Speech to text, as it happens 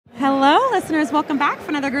Hello, listeners. Welcome back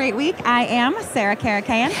for another great week. I am Sarah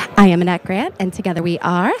Karakayan. I am Annette Grant, and together we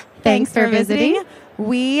are Thanks for visiting.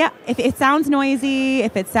 If it sounds noisy,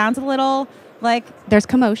 if it sounds a little like There's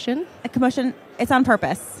commotion. a commotion, it's on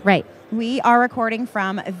purpose. Right. We are recording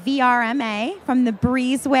from VRMA, from the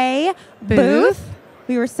Breezeway booth.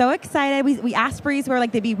 We were so excited. We asked Breezeway,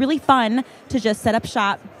 like, they'd be really fun to just set up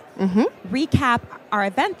shop, recap our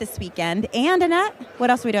event this weekend. And Annette,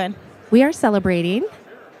 what else are we doing? We are celebrating,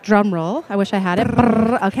 drum roll, I wish I had it,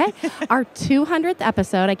 brrr, okay, our 200th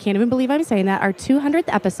episode. I can't even believe I'm saying that, our 200th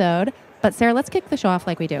episode. But Sarah, let's kick the show off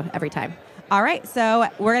like we do every time. All right, so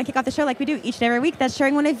we're going to kick off the show like we do each and every week. That's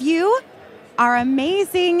sharing one of you, our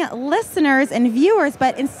amazing listeners and viewers.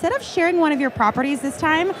 But instead of sharing one of your properties this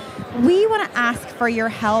time, we want to ask for your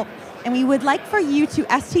help, and we would like for you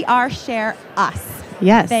to STR share us.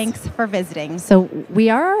 Yes. Thanks for visiting. So we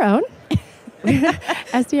are our own.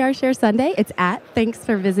 STR Share Sunday. It's at Thanks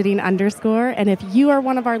for Visiting _. And if you are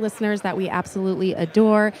one of our listeners that we absolutely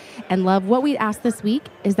adore and love, what we ask this week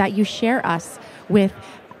is that you share us with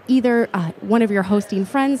either one of your hosting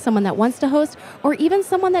friends, someone that wants to host, or even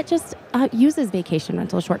someone that just uses vacation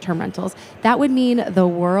rentals, short-term rentals. That would mean the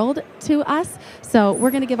world to us. So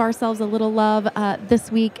we're going to give ourselves a little love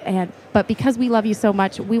this week. But because we love you so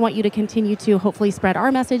much, we want you to continue to hopefully spread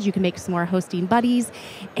our message. You can make some more hosting buddies.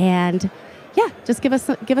 And yeah, just give us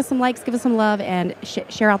some likes, give us some love, and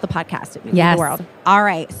share out the podcast in the world. All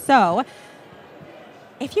right. So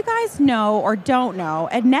if you guys know or don't know,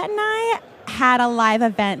 Annette and I had a live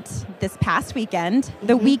event this past weekend,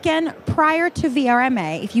 the weekend prior to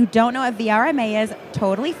VRMA. If you don't know what VRMA is,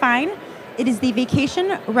 totally fine. It is the Vacation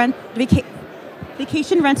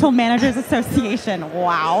Rental Managers Association.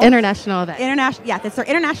 Wow. International event. It's their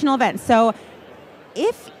international event. So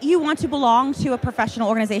if you want to belong to a professional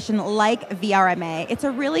organization like VRMA, it's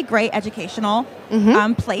a really great educational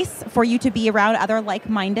place for you to be around other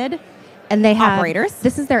like-minded and they have operators.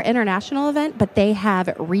 This is their international event, but they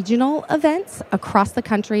have regional events across the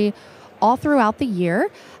country all throughout the year.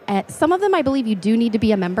 Some of them, I believe, you do need to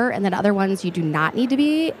be a member, and then other ones you do not need to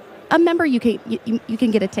be a member. You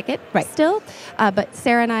can get a ticket still. But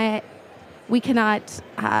Sarah and I, we cannot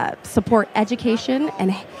support education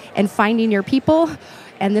and finding your people,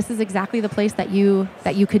 and this is exactly the place that you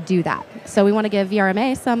could do that. So we want to give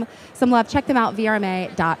VRMA some love. Check them out,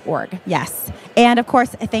 vrma.org. Yes. And of course,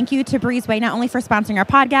 thank you to Breezeway, not only for sponsoring our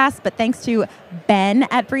podcast, but thanks to Ben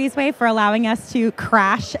at Breezeway for allowing us to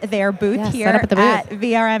crash their booth here at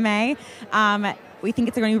VRMA. We think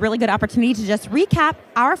it's going to be a really good opportunity to just recap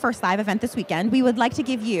our first live event this weekend. We would like to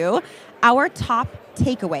give you our top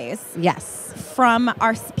takeaways from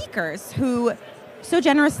our speakers who so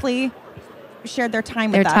generously shared their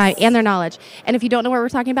time with us. Their time and their knowledge. And if you don't know what we're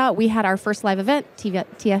talking about, we had our first live event,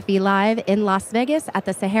 TFV Live in Las Vegas at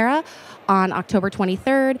the Sahara on October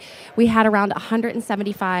 23rd. We had around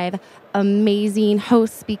 175 amazing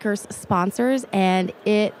hosts, speakers, sponsors, and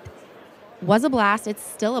it was a blast. It's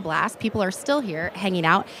still a blast. People are still here hanging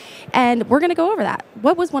out. And we're going to go over that.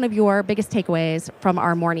 What was one of your biggest takeaways from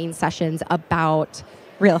our morning sessions about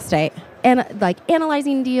real estate? And like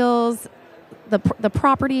analyzing deals, the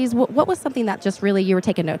properties. What was something that just really you were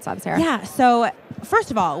taking notes on, Sarah? Yeah. So first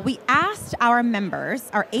of all, we asked our members,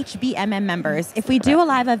 our HBMM members, if we do a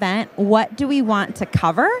live event, what do we want to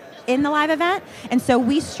cover in the live event? And so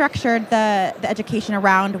we structured the education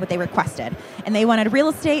around what they requested. And they wanted real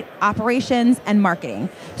estate, operations, and marketing.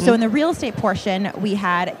 So in the real estate portion, we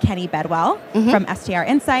had Kenny Bedwell from STR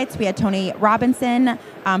Insights. We had Tony Robinson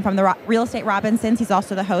from the Real Estate Robinsons. He's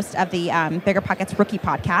also the host of the Bigger Pockets Rookie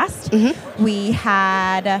podcast. We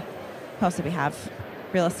had, who else did we have?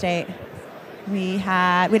 Real estate. We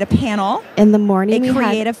had a panel in the morning. A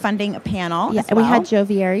creative funding panel. Yeah, and we had Joe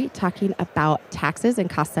Vieri talking about taxes and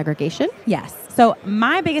cost segregation. Yes. So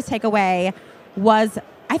my biggest takeaway was,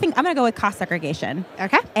 I think I'm going to go with cost segregation.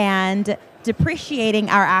 Okay. And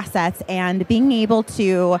depreciating our assets and being able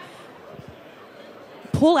to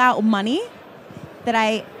pull out money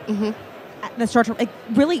that the short-term,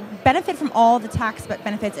 really benefit from all the tax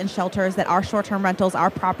benefits and shelters that our short-term rentals, our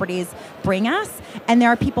properties bring us. And there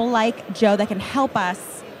are people like Joe that can help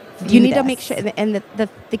us do You need this. to make sure, and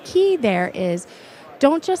the key there is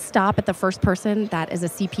don't just stop at the first person that is a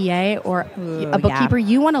CPA or a bookkeeper.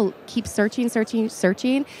 You want to keep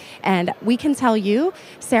searching. And we can tell you,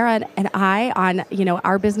 Sarah and I, on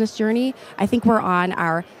our business journey, I think we're on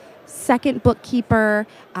our second bookkeeper,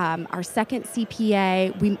 our second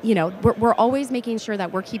CPA. We're always making sure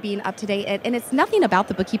that we're keeping up to date. And it's nothing about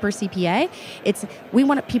the bookkeeper CPA. We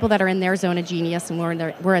want people that are in their zone of genius, and we're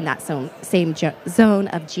in that same zone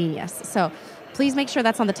of genius. So please make sure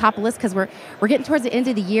that's on the top of the list because we're getting towards the end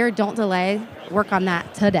of the year. Don't delay. Work on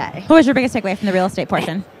that today. What was your biggest takeaway from the real estate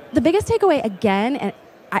portion? The biggest takeaway, again, and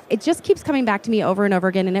it just keeps coming back to me over and over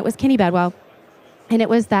again, and it was Kenny Bedwell. And it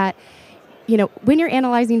was that, when you're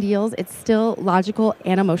analyzing deals, it's still logical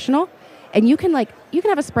and emotional. And you can have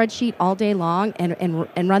a spreadsheet all day long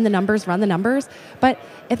and run the numbers. But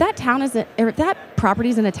if that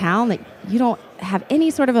property's in a town that you don't have any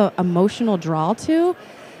sort of a emotional draw to,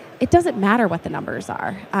 it doesn't matter what the numbers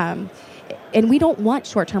are. And we don't want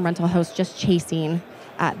short-term rental hosts just chasing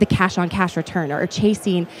the cash-on-cash return or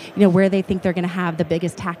chasing, where they think they're going to have the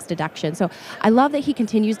biggest tax deduction. So I love that he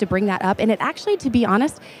continues to bring that up. And it actually, to be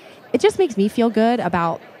honest, it just makes me feel good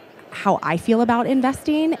about how I feel about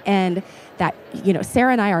investing, and that,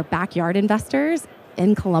 Sarah and I are backyard investors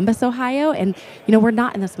in Columbus, Ohio, and, we're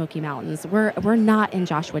not in the Smoky Mountains. We're not in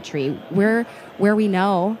Joshua Tree. We're where we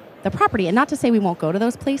know the property. And not to say we won't go to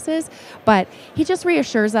those places, but he just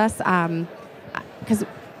reassures us, because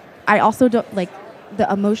I also don't, the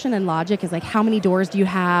emotion and logic is how many doors do you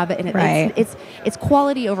have? And it's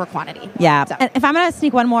quality over quantity. Yeah. So. And if I'm going to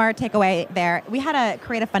sneak one more takeaway there, we had a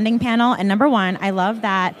creative funding panel. And number one, I love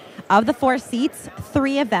that of the 4 seats,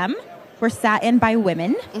 3 of them were sat in by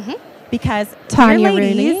women. Mm-hmm. Because Tanya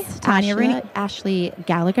Rooney, Ashley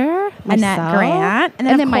Gallagher, Annette myself, Grant, and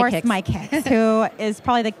then of course Mike Hicks, who is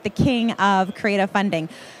probably the king of creative funding.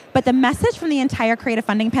 But the message from the entire creative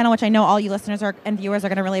funding panel, which I know all you listeners and viewers are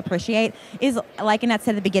going to really appreciate, is, like Annette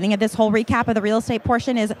said at the beginning of this whole recap of the real estate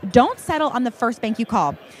portion, is don't settle on the first bank you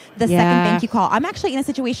call, the second bank you call. I'm actually in a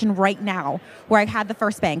situation right now where I had the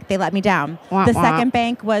first bank. They let me down. The second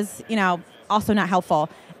bank was, also not helpful.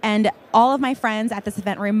 And all of my friends at this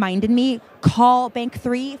event reminded me, call bank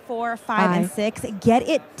 3, 4, 5, and 6. Get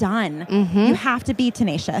it done. Mm-hmm. You have to be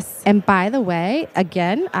tenacious. And by the way,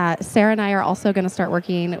 again, Sarah and I are also going to start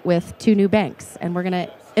working with 2 new banks. And we're going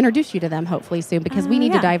to introduce you to them hopefully soon because we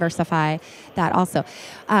need to diversify that also.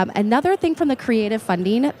 Another thing from the creative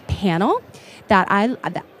funding panel that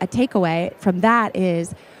a takeaway from that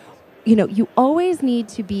is, you always need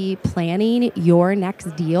to be planning your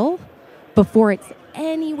next deal before it's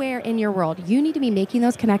anywhere in your world. You need to be making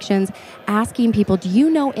those connections, asking people, do you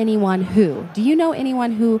know anyone who? Do you know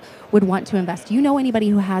anyone who would want to invest? Do you know anybody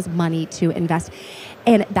who has money to invest?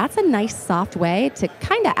 And that's a nice soft way to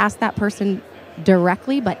kind of ask that person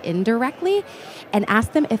directly but indirectly and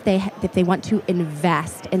ask them if they want to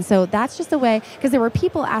invest. And so that's just the way, because there were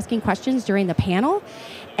people asking questions during the panel,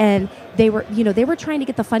 and they were trying to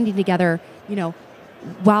get the funding together,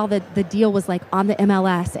 while the deal was on the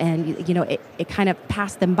MLS, and it kind of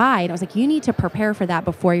passed them by. And I was like, you need to prepare for that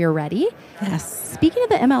before you're ready. Yes. Speaking of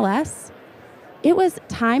the MLS, it was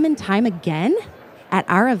time and time again at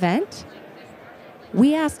our event,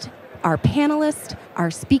 we asked our panelists, our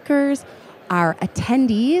speakers, our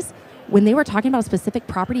attendees, when they were talking about a specific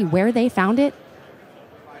property, where they found it,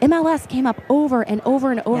 MLS came up over and over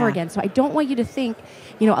and over again. So I don't want you to think,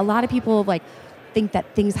 a lot of people think that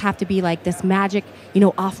things have to be this magic,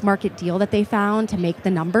 off-market deal that they found to make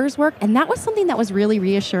the numbers work. And that was something that was really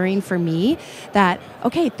reassuring for me, that,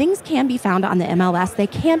 okay, things can be found on the MLS. They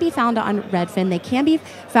can be found on Redfin. They can be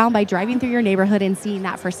found by driving through your neighborhood and seeing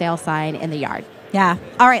that for sale sign in the yard. Yeah.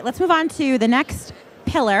 All right, let's move on to the next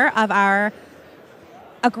pillar of our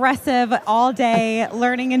aggressive, all-day,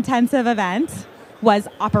 learning-intensive event was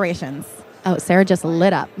operations. Oh, Sarah just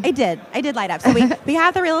lit up. I did light up. So we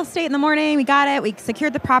had the real estate in the morning. We got it. We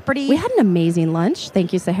secured the property. We had an amazing lunch.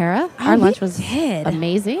 Thank you, Sahara. Our lunch was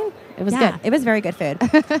amazing. It was good. It was very good food.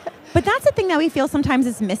 But that's the thing that we feel sometimes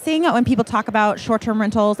is missing when people talk about short-term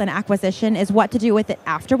rentals and acquisition, is what to do with it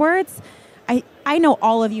afterwards. I know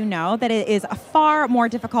all of you know that it is far more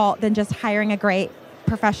difficult than just hiring a great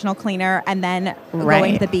professional cleaner and then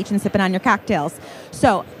going to the beach and sipping on your cocktails.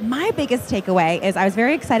 So my biggest takeaway is I was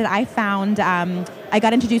very excited. I found, I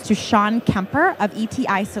got introduced to Sean Kemper of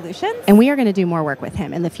ETI Solutions. And we are going to do more work with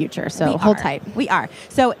him in the future, so hold tight. We are.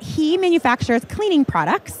 So he manufactures cleaning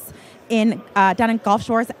products down in Gulf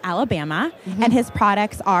Shores, Alabama, and his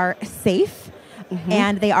products are safe,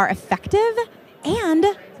 and they are effective, and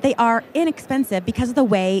they are inexpensive because of the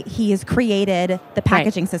way he has created the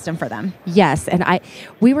packaging system for them. Yes, and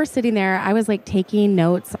we were sitting there. I was taking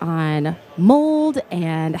notes on mold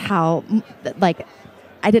and how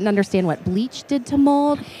I didn't understand what bleach did to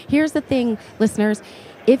mold. Here's the thing, listeners.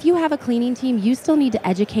 If you have a cleaning team, you still need to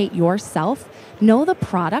educate yourself. Know the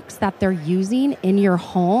products that they're using in your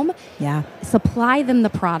home. Yeah. Supply them the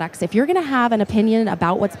products. If you're going to have an opinion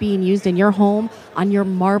about what's being used in your home, on your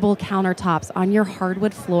marble countertops, on your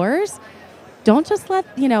hardwood floors, don't just let,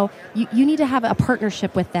 you need to have a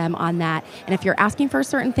partnership with them on that. And if you're asking for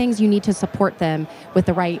certain things, you need to support them with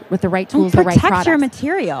the right tools, the right products. Protect your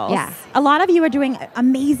materials. Yeah. A lot of you are doing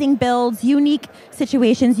amazing builds, unique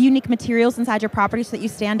situations, unique materials inside your property so that you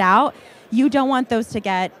stand out. You don't want those to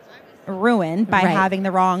get ruined by having the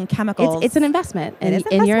wrong chemicals. It's an investment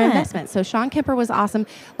in your investment. So Sean Kemper was awesome.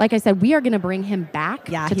 Like I said, we are going to bring him back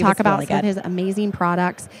to talk about some of his amazing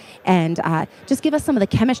products and just give us some of the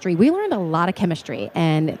chemistry. We learned a lot of chemistry,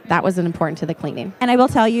 and that was important to the cleaning. And I will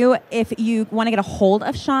tell you, if you want to get a hold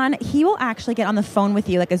of Sean, he will actually get on the phone with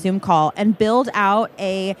you, like a Zoom call, and build out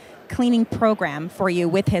a cleaning program for you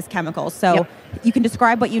with his chemicals. So you can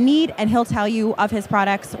describe what you need, and he'll tell you of his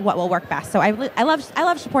products what will work best. So I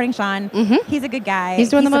love supporting Sean. He's a good guy. He's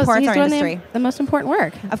doing the most important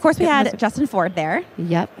work. Of course, we had Justin Ford there.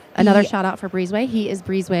 Yep. Another shout out for Breezeway. He is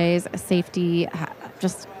Breezeway's safety.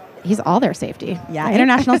 He's all their safety. Yeah, right?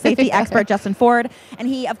 International safety expert, Justin Ford. And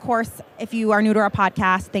he, of course, if you are new to our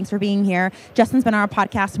podcast, thanks for being here. Justin's been on our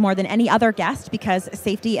podcast more than any other guest because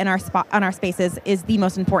safety in our spaces is the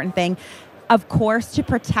most important thing. Of course, to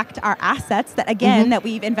protect our assets that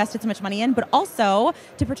we've invested so much money in, but also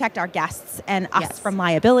to protect our guests and us from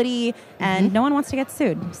liability. And no one wants to get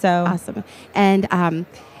sued. So awesome. And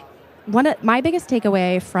one of my biggest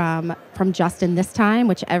takeaway from Justin this time,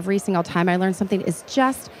 which every single time I learn something, is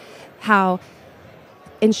just how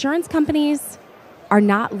insurance companies are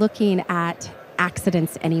not looking at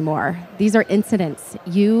accidents anymore. These are incidents.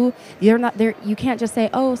 You're not there. You can't just say,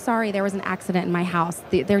 "Oh, sorry, there was an accident in my house."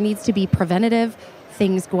 There needs to be preventative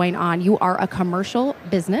things going on. You are a commercial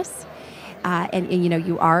business. And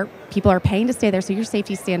people are paying to stay there, so your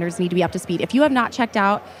safety standards need to be up to speed. If you have not checked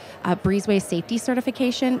out Breezeway safety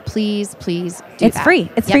certification, please do that. It's free.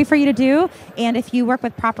 It's free for you to do. And if you work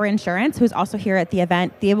with Proper Insurance, who's also here at the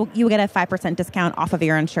event, you will get a 5% discount off of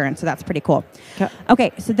your insurance. So that's pretty cool.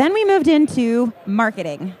 Okay, so then we moved into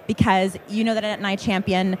marketing because you know that and I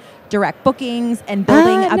champion direct bookings and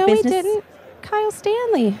building a business. No, we didn't. Kyle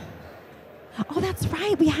Stanley. Oh, that's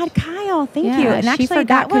right. We had Kyle. Thank you. And actually, she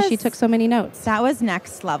forgot because she took so many notes. That was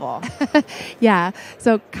next level. Yeah.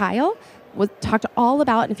 So Kyle talked all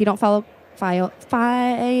about, and if you don't follow Kyle,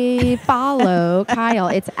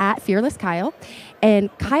 it's at Fearless Kyle.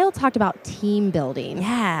 And Kyle talked about team building.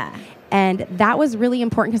 Yeah. And that was really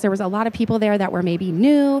important because there was a lot of people there that were maybe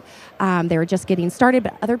new. They were just getting started,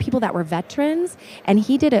 but other people that were veterans. And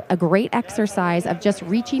he did a great exercise of just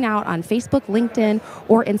reaching out on Facebook, LinkedIn,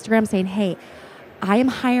 or Instagram saying, "Hey, I am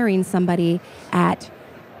hiring somebody at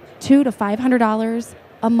 $200 to $500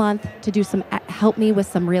 a month to help me with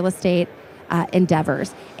some real estate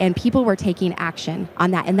endeavors." And people were taking action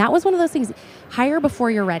on that. And that was one of those things. Hire before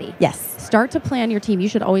you're ready. Yes. Start to plan your team. You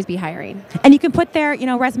should always be hiring. And you can put their,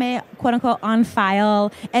 resume, quote unquote, on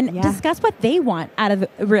file and discuss what they want out of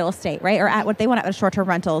real estate, right? Or at what they want out of short-term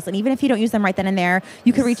rentals. And even if you don't use them right then and there,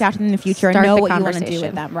 you can reach out to them in the future and know what you want to do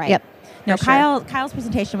with them, right? Yep. No, Kyle's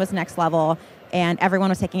presentation was next level. And everyone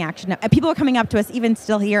was taking action. People were coming up to us, even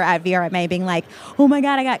still here at VRMA, being like, "Oh my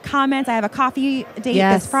God, I got comments. I have a coffee date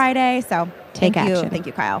this Friday." So take action. Thank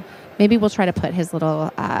you, Kyle. Maybe we'll try to put his little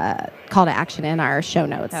call to action in our show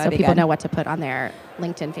notes so people know what to put on their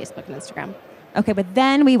LinkedIn, Facebook, and Instagram. Okay, but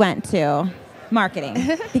then we went to marketing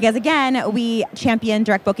because, again, we champion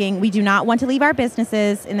direct booking. We do not want to leave our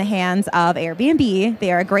businesses in the hands of Airbnb.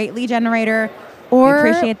 They are a great lead generator. We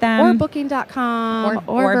appreciate them. Or Booking.com.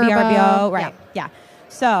 Or VRBO. Right. Yeah.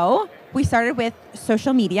 So we started with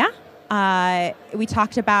social media. We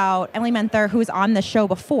talked about Emily Menther, who was on the show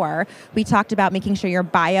before. We talked about making sure your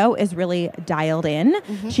bio is really dialed in.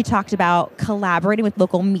 She talked about collaborating with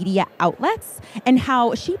local media outlets and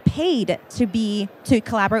how she paid to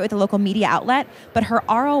collaborate with a local media outlet, but her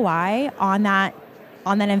ROI on that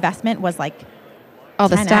investment was like, oh,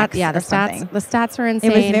 the stats! Yeah, the stats were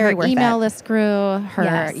insane. It was very worth it. Email list grew.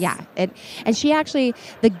 And she actually,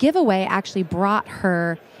 the giveaway actually brought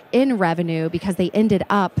her in revenue because they ended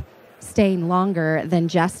up staying longer than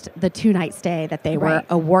just the 2-night stay that they were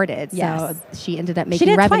awarded. So she ended up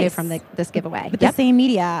making revenue from this giveaway. With the same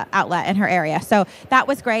media outlet in her area. So that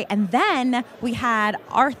was great. And then we had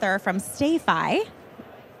Arthur from StayFi.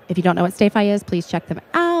 If you don't know what StayFi is, please check them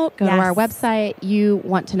out. Go to our website. You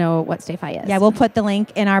want to know what StayFi is. Yeah, we'll put the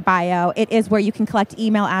link in our bio. It is where you can collect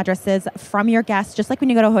email addresses from your guests, just like when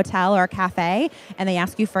you go to a hotel or a cafe and they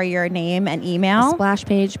ask you for your name and email. A splash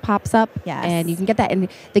page pops up, and you can get that. And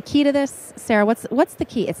the key to this, Sarah, what's the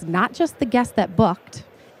key? It's not just the guest that booked.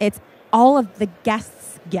 It's all of the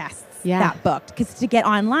guests that booked. Because to get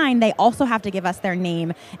online, they also have to give us their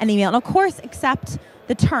name and email. And of course, accept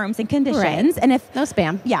the terms and conditions. Right. And if no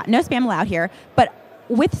spam. Yeah, no spam allowed here. But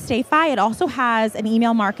with StayFi, it also has an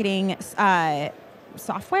email marketing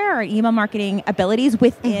software or email marketing abilities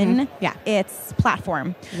within its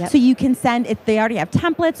platform. So you can send it. They already have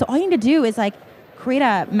templates. So all you need to do is like create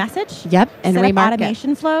a message. And set remarket up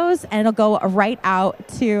automation flows, and it'll go right out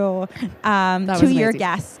to your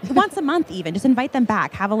guests once a month. Even just invite them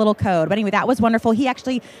back. Have a little code. But anyway, that was wonderful. He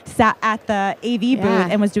actually sat at the AV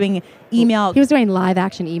booth and was doing email. He was doing live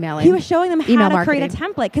action emailing. He was showing them how to marketing. create a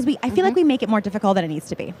template because I feel like we make it more difficult than it needs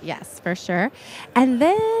to be. Yes, for sure. And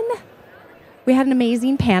then we had an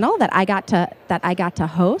amazing panel that I got to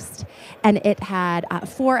host, and it had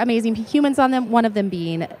 4 amazing humans on them. One of them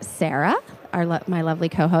being Sarah, my lovely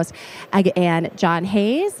co-host, and John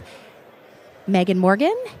Hayes, Megan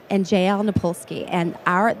Morgan, and JL Napolsky. And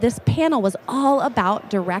this panel was all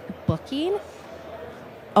about direct booking.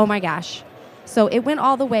 Oh my gosh. So it went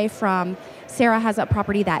all the way from Sarah has a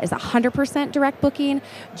property that is 100% direct booking.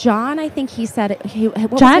 John, I think he said John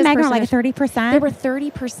and Megan were like 30%. They were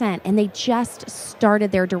 30%, and they just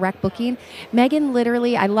started their direct booking. Megan,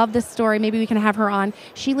 literally, I love this story. Maybe we can have her on.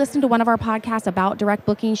 She listened to one of our podcasts about direct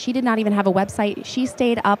booking. She did not even have a website. She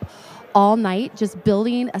stayed up all night just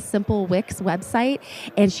building a simple Wix website,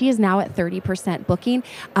 and she is now at 30% booking.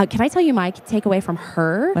 Can I tell you my takeaway from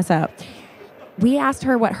her? What's up? We asked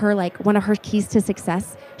her what one of her keys to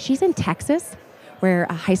success. She's in Texas, where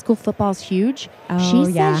high school football is huge. She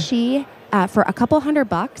says she, for a couple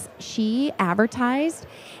 $100, she advertised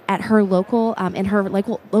at her local, in her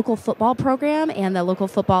local football program and the local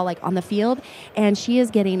football like on the field, and she is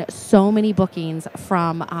getting so many bookings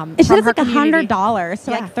from. It's from just her like community. $100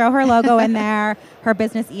 to like throw her logo in there, her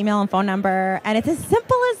business email and phone number, and it's as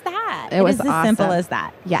simple as that. It was as awesome. Simple as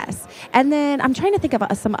that. Yes. And then I'm trying to think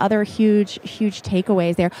of some other huge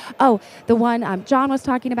takeaways there. Oh, the one John was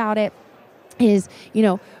talking about it is,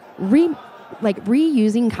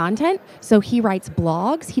 reusing content. So he writes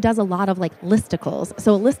blogs. He does a lot of like listicles.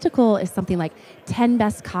 So a listicle is something like 10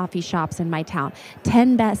 best coffee shops in my town,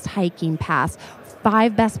 10 best hiking paths,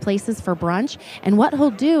 5 best places for brunch. And what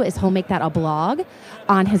he'll do is he'll make that a blog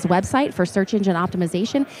on his website for search engine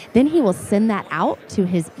optimization. Then he will send that out to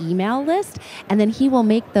his email list. And then he will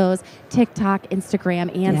make those TikTok,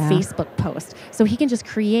 Instagram, and Facebook posts. So he can just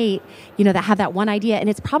create, have that one idea. And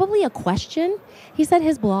it's probably a question. He said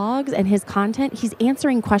his blogs and his content, he's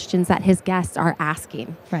answering questions that his guests are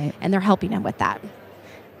asking. Right. And they're helping him with that.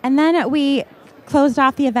 And then we closed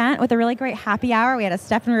off the event with a really great happy hour. We had a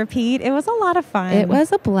step and repeat. It was a lot of fun. It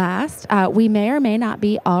was a blast. We may or may not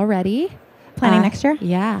be already planning next year.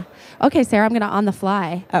 Yeah. Okay, Sarah, I'm going to on the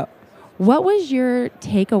fly. Oh. What was your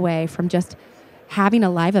takeaway from just having a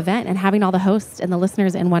live event and having all the hosts and the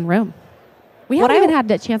listeners in one room? We haven't even had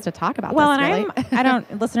a chance to talk about this, really. I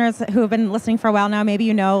don't, listeners who have been listening for a while now,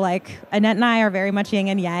 maybe like Annette and I are very much yin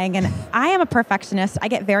and yang, and I am a perfectionist. I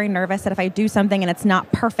get very nervous that if I do something and it's not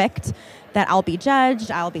perfect, that I'll be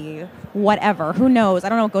judged, I'll be whatever. Who knows? I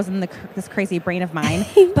don't know what goes in this crazy brain of mine,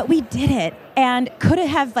 but we did it. And could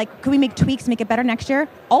we make tweaks, make it better next year?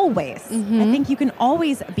 Always. Mm-hmm. I think you can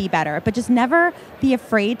always be better, but just never be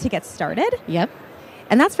afraid to get started. Yep.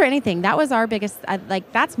 And that's for anything. That was our biggest,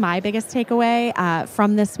 that's my biggest takeaway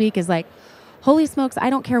from this week is like, holy smokes, I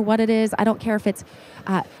don't care what it is. I don't care if it's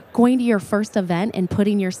going to your first event and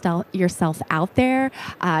putting yourself out there.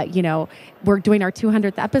 We're doing our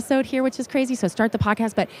 200th episode here, which is crazy. So start the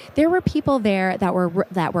podcast. But there were people there that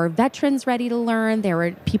were veterans ready to learn. There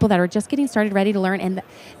were people that are just getting started ready to learn. And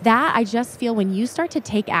that I just feel when you start to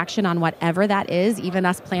take action on whatever that is, even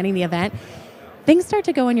us planning the event, things start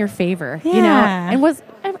to go in your favor, Yeah. And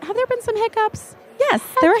have there been some hiccups? Yes,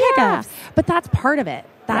 there were hiccups. But that's part of it.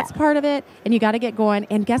 That's part of it. And you got to get going.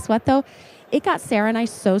 And guess what, though? It got Sarah and I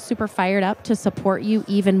so super fired up to support you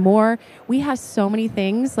even more. We have so many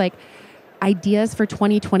things like ideas for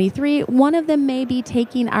 2023. One of them may be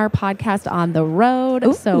taking our podcast on the road.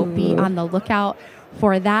 Ooh. So be on the lookout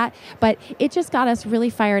for that. But it just got us really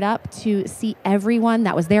fired up to see everyone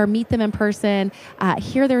that was there, meet them in person,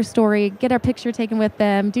 hear their story, get our picture taken with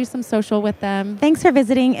them, do some social with them. Thanks for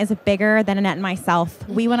Visiting is bigger than Annette and myself.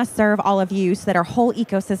 We want to serve all of you so that our whole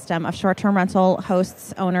ecosystem of short-term rental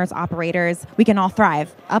hosts, owners, operators, we can all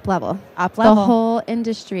thrive. Up level. The whole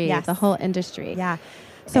industry. Yes. The whole industry. Yeah.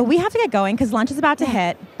 So we have to get going because lunch is about to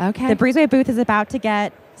hit. Okay. The Breezeway booth is about to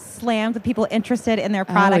get slammed with people interested in their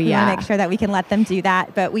product. We want to make sure that we can let them do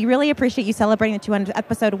that. But we really appreciate you celebrating the 200th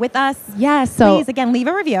episode with us. Yes. So please, again, leave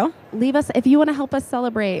a review. Leave us, if you want to help us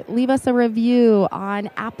celebrate, leave us a review on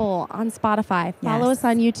Apple, on Spotify. Follow us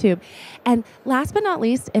on YouTube. And last but not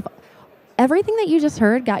least, if everything that you just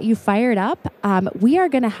heard got you fired up, we are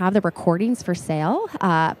going to have the recordings for sale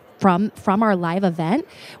from our live event.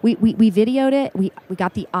 We videoed it. We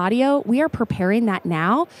got the audio. We are preparing that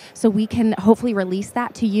now so we can hopefully release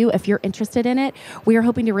that to you if you're interested in it. We are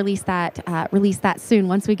hoping to release that soon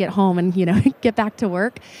once we get home and get back to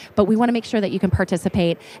work. But we want to make sure that you can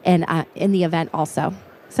participate in the event also.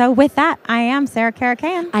 So with that, I am Sarah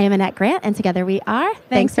Karakayan. I am Annette Grant, and together we are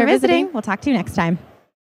Thanks for visiting. We'll talk to you next time.